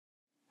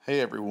Hey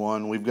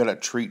everyone, we've got a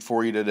treat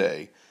for you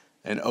today,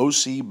 an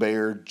OC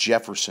Bear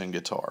Jefferson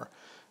guitar.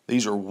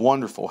 These are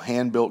wonderful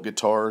hand-built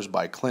guitars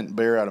by Clint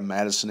Bear out of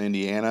Madison,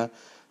 Indiana.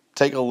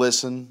 Take a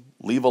listen,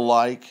 leave a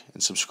like,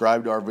 and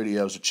subscribe to our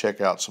videos to check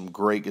out some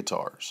great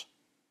guitars.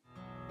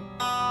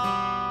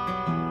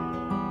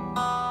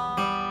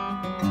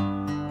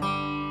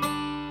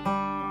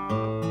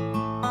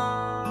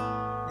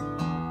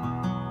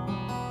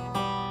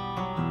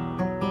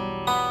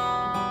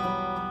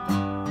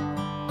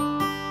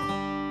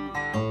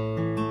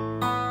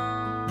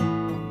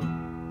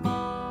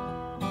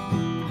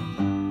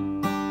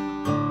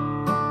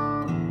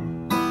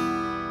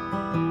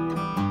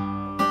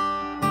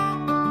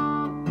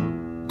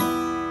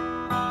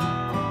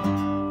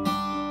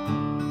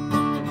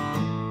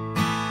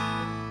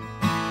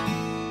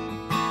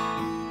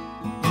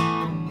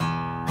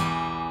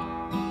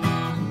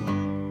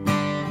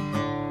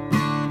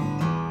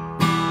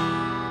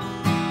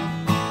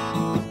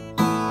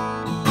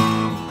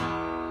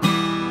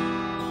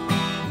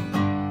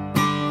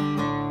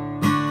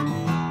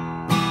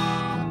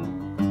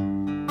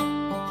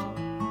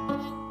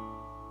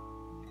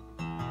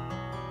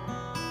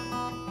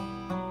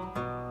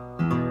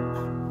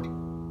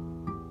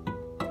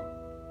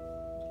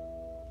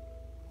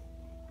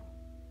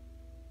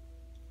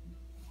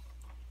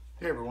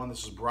 Hey everyone,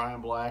 this is Brian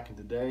Black, and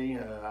today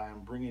I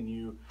am bringing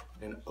you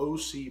an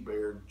OC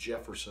Bear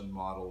Jefferson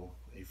model,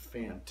 a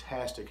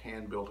fantastic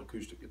hand-built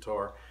acoustic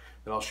guitar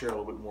that I'll share a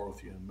little bit more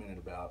with you in a minute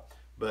about.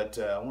 But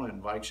I want to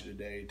invite you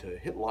today to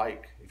hit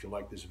like if you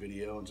like this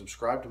video and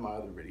subscribe to my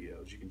other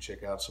videos. You can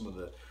check out some of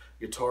the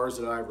guitars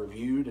that I've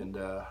reviewed, and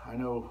I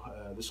know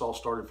this all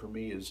started for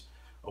me as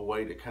a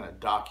way to kind of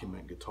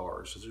document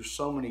guitars. So there's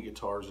so many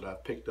guitars that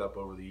I've picked up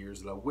over the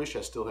years that I wish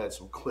I still had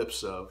some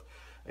clips of.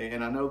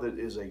 And I know that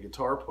as a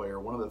guitar player,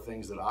 one of the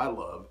things that I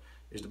love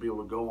is to be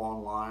able to go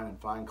online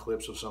and find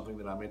clips of something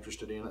that I'm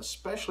interested in,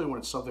 especially when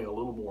it's something a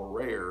little more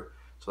rare,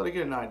 so that I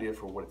get an idea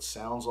for what it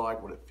sounds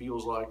like, what it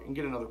feels like, and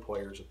get another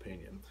player's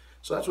opinion.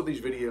 So that's what these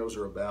videos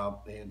are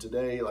about. And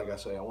today, like I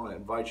say, I want to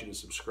invite you to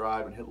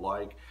subscribe and hit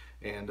like,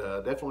 and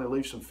definitely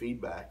leave some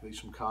feedback, leave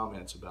some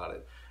comments about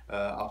it.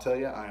 I'll tell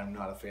you, I am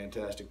not a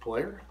fantastic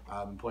player.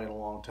 I've been playing a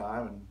long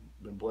time and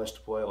been blessed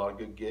to play a lot of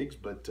good gigs,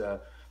 but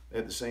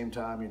at the same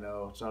time, you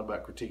know, it's not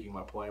about critiquing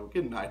my playing. We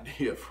get an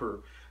idea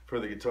for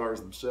the guitars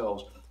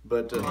themselves.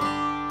 But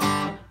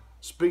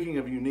speaking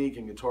of unique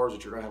and guitars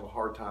that you're going to have a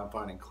hard time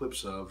finding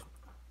clips of,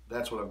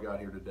 that's what I've got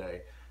here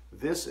today.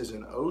 This is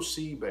an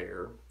OC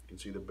Bear. You can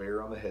see the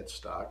bear on the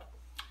headstock.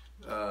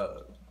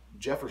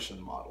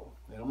 Jefferson model.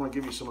 And I'm going to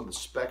give you some of the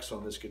specs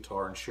on this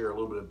guitar and share a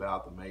little bit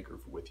about the maker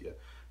with you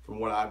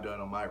from what I've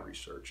done on my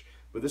research.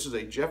 But this is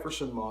a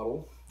Jefferson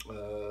model,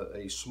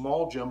 a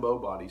small jumbo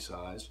body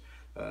size.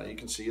 You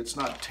can see it's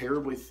not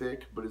terribly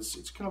thick, but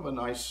it's kind of a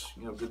nice,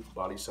 good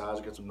body size.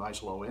 It's got some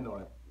nice low end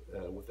on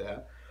it with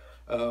that.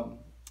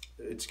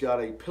 It's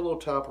got a pillow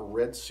top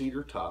red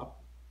cedar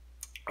top,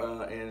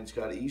 and it's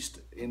got East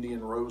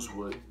Indian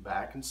rosewood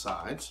back and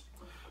sides.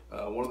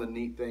 One of the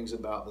neat things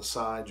about the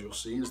sides you'll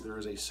see is there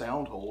is a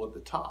sound hole at the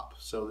top,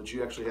 so that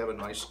you actually have a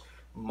nice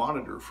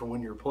monitor for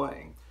when you're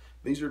playing.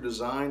 These are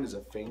designed as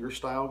a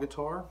fingerstyle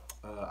guitar.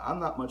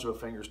 I'm not much of a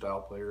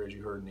fingerstyle player, as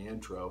you heard in the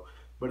intro.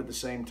 But at the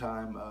same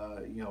time,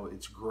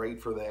 it's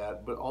great for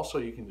that. But also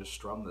you can just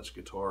strum this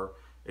guitar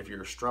if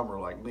you're a strummer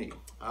like me.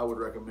 I would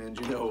recommend,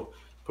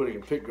 putting a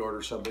pick guard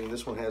or something.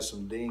 This one has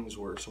some dings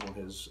where someone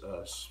has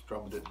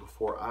strummed it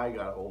before I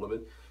got a hold of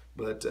it.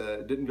 But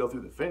it didn't go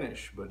through the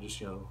finish. But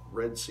just,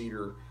 red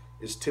cedar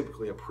is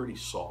typically a pretty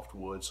soft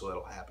wood, so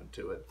that'll happen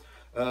to it.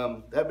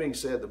 That being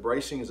said, the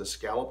bracing is a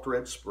scalloped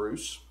red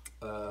spruce.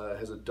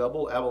 Has a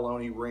double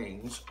abalone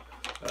rings,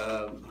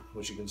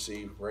 which you can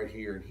see right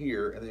here and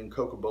here, and then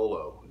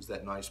Cocobolo is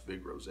that nice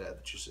big rosette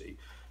that you see.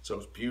 So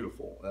it's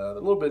beautiful. A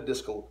little bit of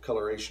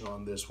discoloration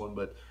on this one,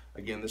 but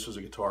again, this was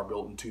a guitar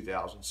built in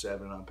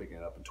 2007, and I'm picking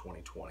it up in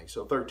 2020,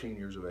 so 13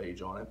 years of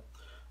age on it.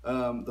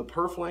 The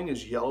purfling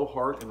is yellow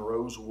heart and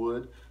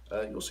rosewood.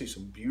 You'll see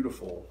some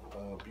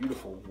beautiful,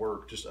 beautiful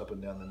work just up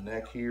and down the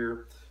neck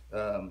here,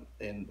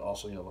 and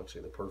also, like I say,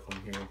 the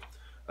purfling here.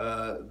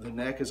 The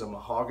neck is a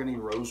mahogany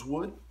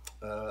rosewood.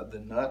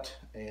 The nut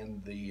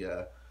and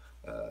the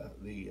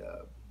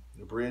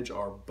bridge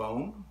are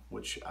bone,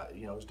 which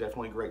is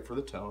definitely great for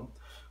the tone.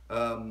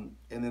 And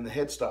then the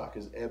headstock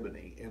is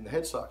ebony, and the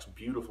headstock's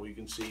beautiful. You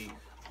can see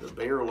the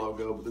bear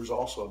logo, but there's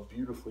also a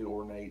beautifully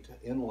ornate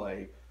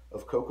inlay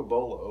of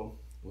Cocobolo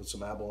with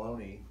some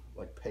abalone,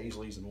 like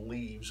paisleys and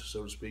leaves,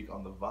 so to speak,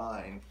 on the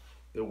vine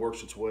that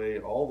works its way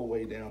all the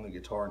way down the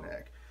guitar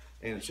neck.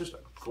 And it's just a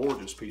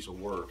gorgeous piece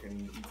of work.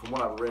 And from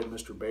what I've read,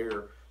 Mr.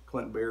 Bear,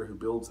 Clint Bear, who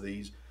builds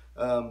these,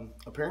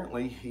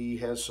 apparently he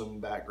has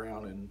some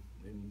background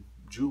in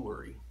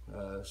jewelry.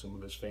 Some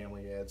of his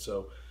family had,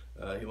 so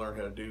he learned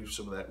how to do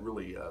some of that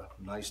really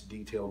nice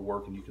detailed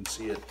work, and you can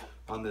see it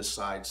on this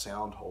side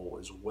sound hole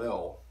as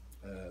well.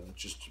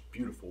 Just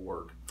beautiful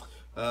work.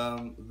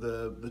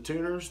 The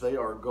tuners, they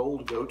are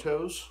gold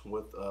Gotos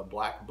with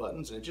black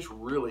buttons, and it just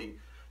really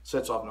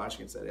sets off nice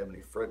against that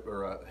ebony fret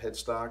or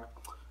headstock.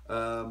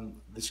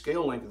 The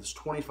scale length is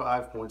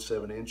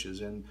 25.7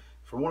 inches, and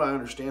from what I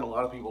understand, a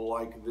lot of people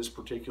like this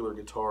particular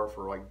guitar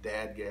for like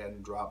dadgad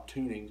and drop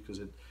tuning because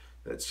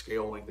that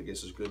scale length, I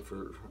guess, is good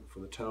for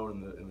the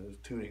tone and the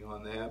tuning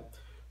on that.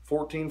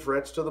 14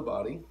 frets to the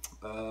body,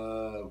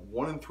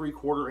 1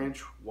 3/4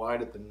 inch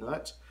wide at the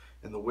nut,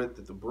 and the width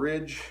at the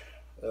bridge.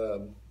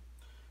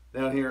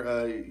 Down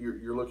here,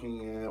 you're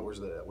looking at, where's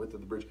that width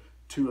of the bridge?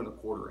 2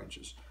 1/4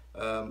 inches.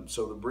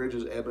 So the bridge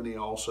is ebony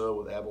also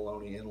with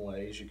abalone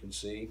inlays, you can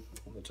see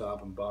on the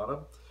top and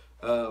bottom.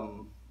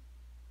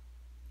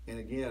 And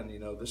again, you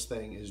know, this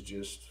thing is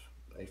just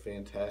a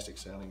fantastic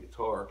sounding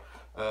guitar.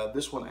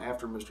 This one,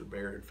 after Mr.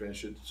 Bear had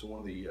finished it, so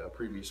one of the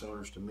previous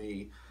owners to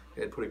me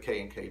had put a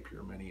K&K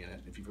Pure Mini in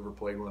it. If you've ever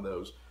played one of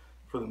those,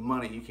 for the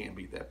money, you can't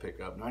beat that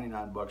pickup.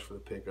 99 bucks for the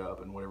pickup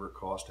and whatever it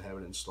costs to have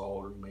it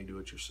installed, or you may do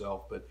it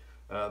yourself, but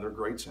they're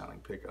great sounding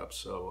pickups,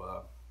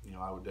 so you know,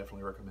 I would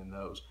definitely recommend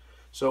those.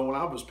 So when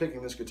I was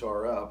picking this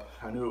guitar up,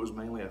 I knew it was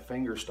mainly a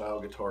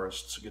fingerstyle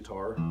guitarist's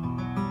guitar,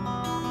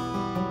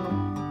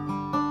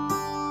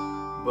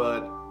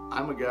 but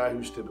I'm a guy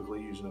who's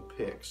typically using a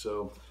pick,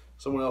 so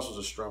someone else was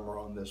a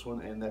strummer on this one,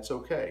 and that's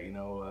okay. You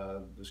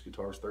know, this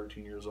guitar is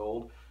 13 years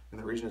old, and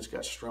the reason it's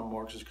got strum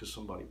marks is because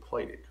somebody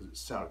played it, because it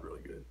sounded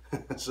really good.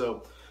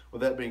 So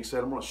with that being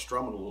said, I'm going to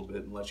strum it a little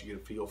bit and let you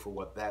get a feel for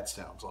what that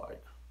sounds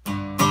like.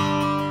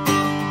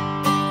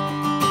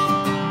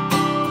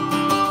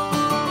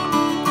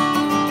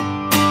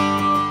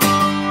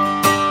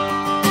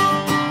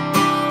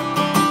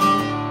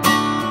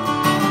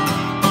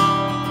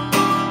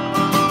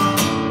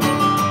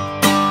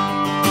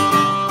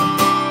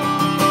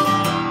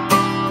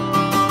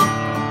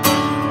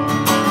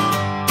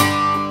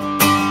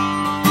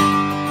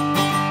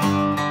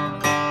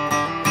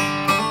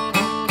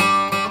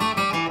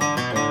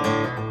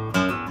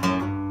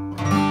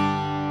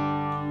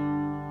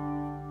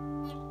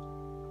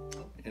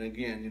 And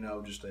again, you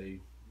know, just a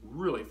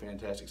really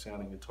fantastic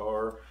sounding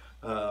guitar.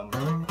 What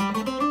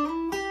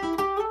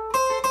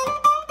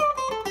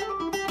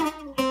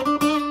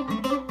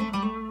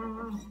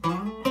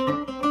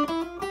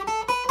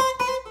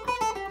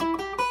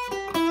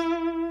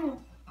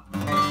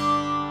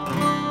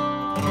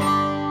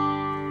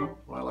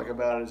I like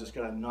about it is it's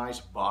got a nice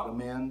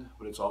bottom end,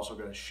 but it's also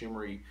got a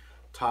shimmery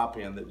top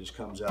end that just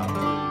comes out,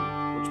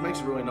 which makes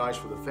it really nice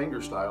for the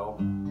fingerstyle.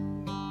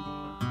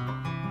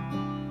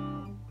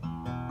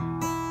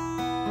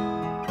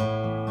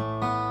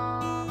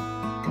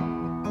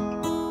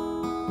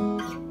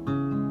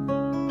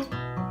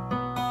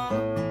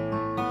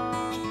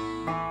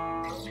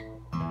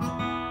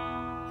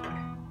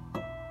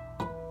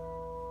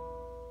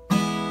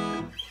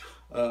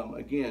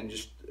 Again,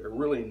 just a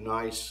really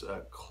nice,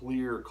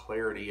 clear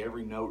clarity.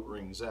 Every note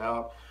rings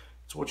out.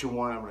 It's what you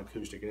want out of an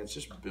acoustic, and it's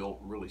just built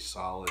really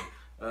solid,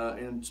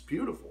 and it's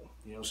beautiful.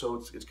 You know, so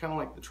it's kind of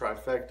like the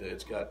trifecta.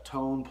 It's got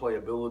tone,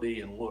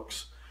 playability, and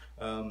looks.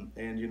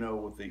 And you know,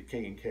 with the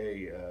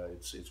K&K,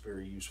 it's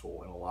very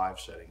useful in a live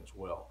setting as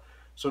well.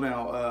 So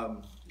now,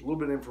 a little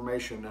bit of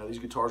information. These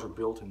guitars are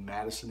built in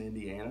Madison,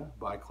 Indiana,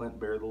 by Clint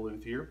Bear the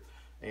luthier.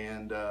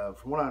 And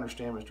from what I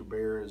understand, Mr.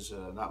 Bear is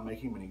not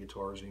making many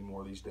guitars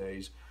anymore these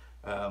days.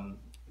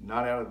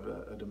 Not out of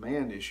a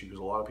demand issue, because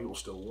a lot of people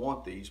still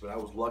want these, but I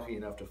was lucky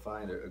enough to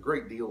find a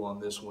great deal on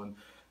this one.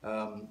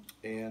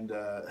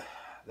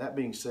 That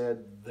being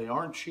said, they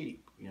aren't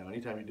cheap. You know,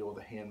 anytime you deal with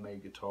a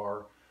handmade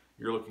guitar,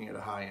 you're looking at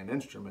a high-end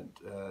instrument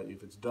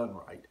if it's done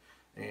right.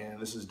 And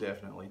this is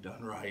definitely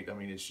done right. I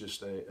mean, it's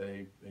just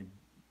a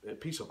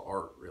piece of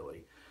art,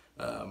 really.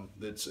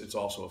 It's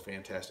also a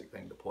fantastic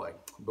thing to play.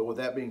 But with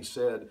that being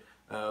said,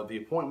 the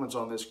appointments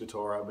on this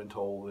guitar, I've been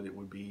told that it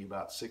would be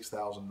about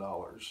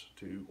 $6,000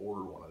 to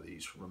order one of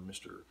these from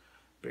Mr.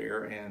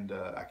 Bear, and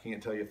I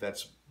can't tell you if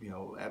that's, you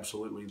know,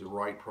 absolutely the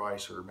right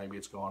price, or maybe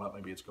it's gone up,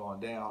 maybe it's gone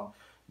down.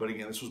 But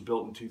again, this was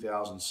built in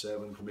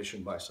 2007,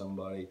 commissioned by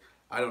somebody.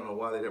 I don't know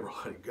why they'd ever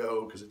let it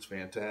go, because it's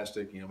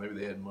fantastic. You know, maybe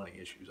they had money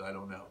issues, I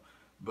don't know.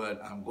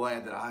 But I'm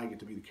glad that I get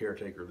to be the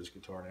caretaker of this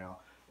guitar now.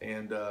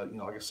 And, you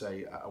know, like I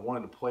say, I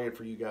wanted to play it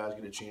for you guys,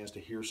 get a chance to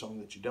hear something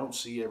that you don't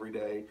see every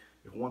day.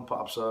 If one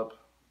pops up,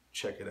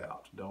 check it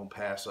out. Don't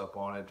pass up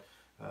on it.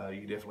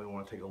 You definitely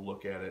want to take a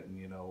look at it and,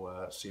 you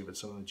know, see if it's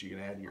something that you can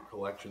add to your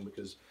collection,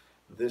 because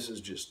this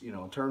is just, you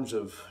know, in terms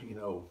of, you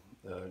know,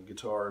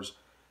 guitars,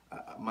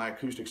 my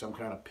acoustics, I'm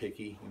kind of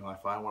picky. You know, I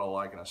find what I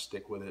like and I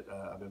stick with it.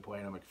 I've been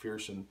playing a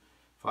McPherson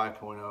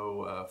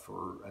 5.0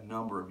 for a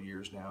number of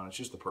years now, and it's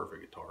just the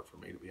perfect guitar for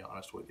me, to be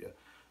honest with you.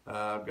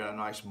 I've got a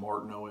nice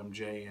Martin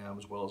OMJM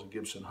as well as a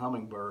Gibson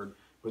Hummingbird,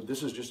 but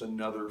this is just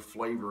another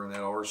flavor in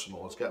that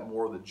arsenal. It's got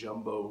more of the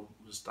jumbo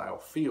style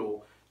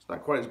feel. It's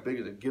not quite as big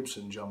as a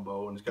Gibson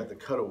jumbo, and it's got the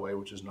cutaway,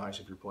 which is nice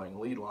if you're playing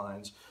lead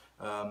lines.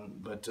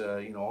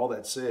 You know, all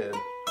that said,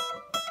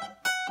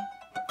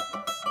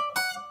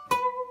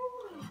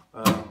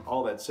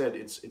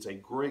 it's a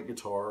great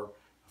guitar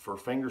for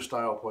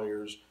fingerstyle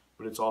players,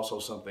 but it's also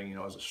something, you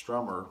know, as a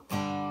strummer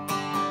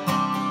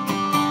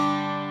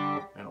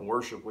and a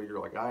worship leader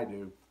like I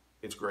do,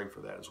 it's great for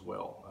that as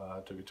well.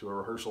 I took it to a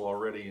rehearsal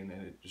already, and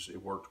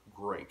it worked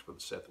great for the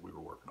set that we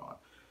were working on.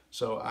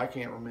 So I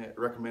can't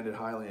recommend it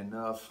highly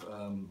enough.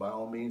 By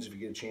all means, if you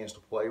get a chance to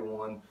play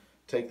one,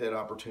 take that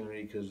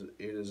opportunity, because it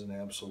is an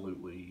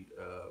absolutely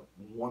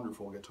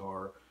wonderful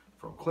guitar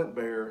from Clint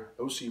Bear,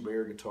 OC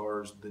Bear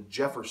Guitars, the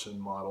Jefferson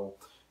model.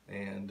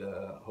 And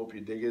hope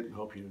you dig it, and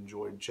hope you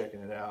enjoyed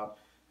checking it out.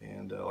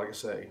 And like I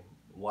say,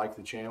 like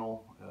the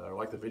channel,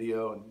 like the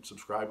video, and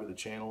subscribe to the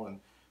channel, and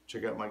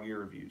check out my gear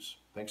reviews.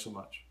 Thanks so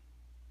much.